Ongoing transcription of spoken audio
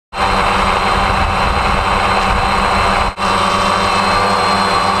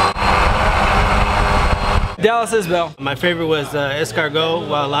Dallas Isbell. My favorite was escargot.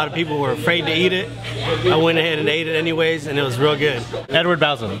 While a lot of people were afraid to eat it, I went ahead and ate it anyways, and it was real good. Edward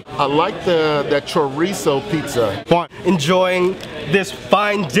Bowson. I like that chorizo pizza. Enjoying this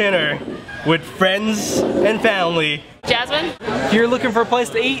fine dinner with friends and family. Jasmine? If you're looking for a place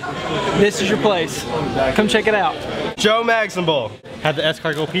to eat, this is your place. Come check it out. Joe Maximble. Had the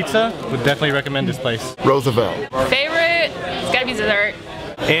escargot pizza. Would definitely recommend this place. Roosevelt. Favorite? It's gotta be dessert.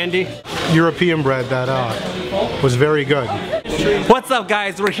 Andy? European bread that was very good. What's up,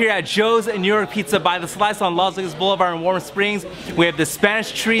 guys? We're here at Joe's New York Pizza by the Slice on Las Vegas Boulevard in Warm Springs. We have the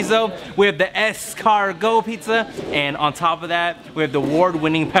Spanish chorizo, we have the escargot pizza, and on top of that, we have the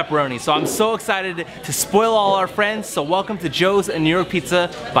award-winning pepperoni. So I'm so excited to spoil all our friends. So welcome to Joe's New York Pizza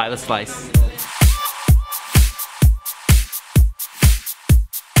by the Slice.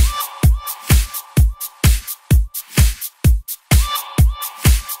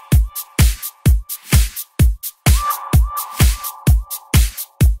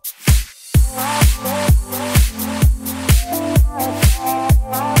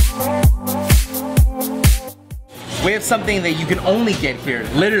 We have something that you can only get here,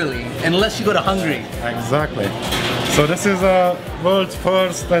 literally, unless you go to Hungary. Exactly. So this is a world's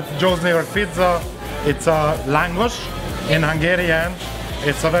first Joe's New York Pizza. It's a langos in Hungarian.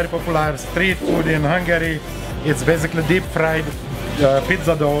 It's a very popular street food in Hungary. It's basically deep fried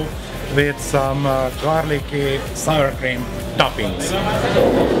pizza dough with some garlicky sour cream toppings.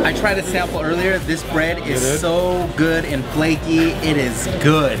 I tried a sample earlier. This bread is so good and flaky. It is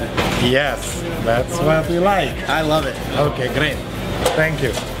good. Yes, that's what we like. I love it. Okay, great. Thank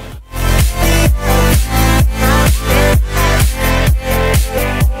you.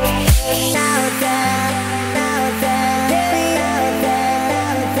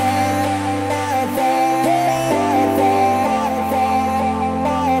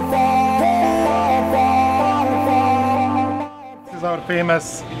 Our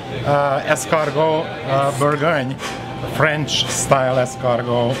famous escargot bourgogne, French style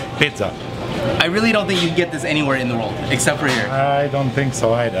escargot pizza. I really don't think you can get this anywhere in the world except for here. I don't think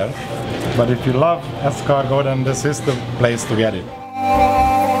so either. But if you love escargot, then this is the place to get it.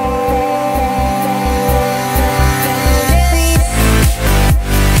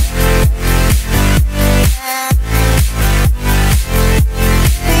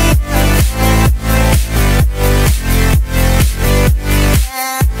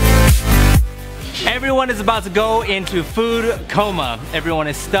 Everyone is about to go into food coma. Everyone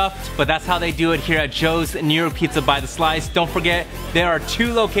is stuffed, but that's how they do it here at Joe's New York Pizza by the Slice. Don't forget, there are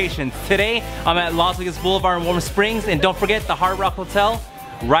 2 locations. Today, I'm at Las Vegas Boulevard in Warm Springs, and don't forget the Hard Rock Hotel,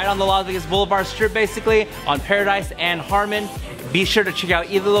 right on the Las Vegas Boulevard Strip, basically, on Paradise and Harmon. Be sure to check out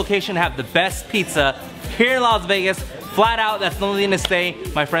either location, have the best pizza here in Las Vegas. Flat out, that's the only thing to say.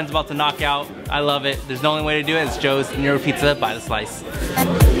 My friend's about to knock out. I love it. There's no only way to do it. It's Joe's New York Pizza by the Slice.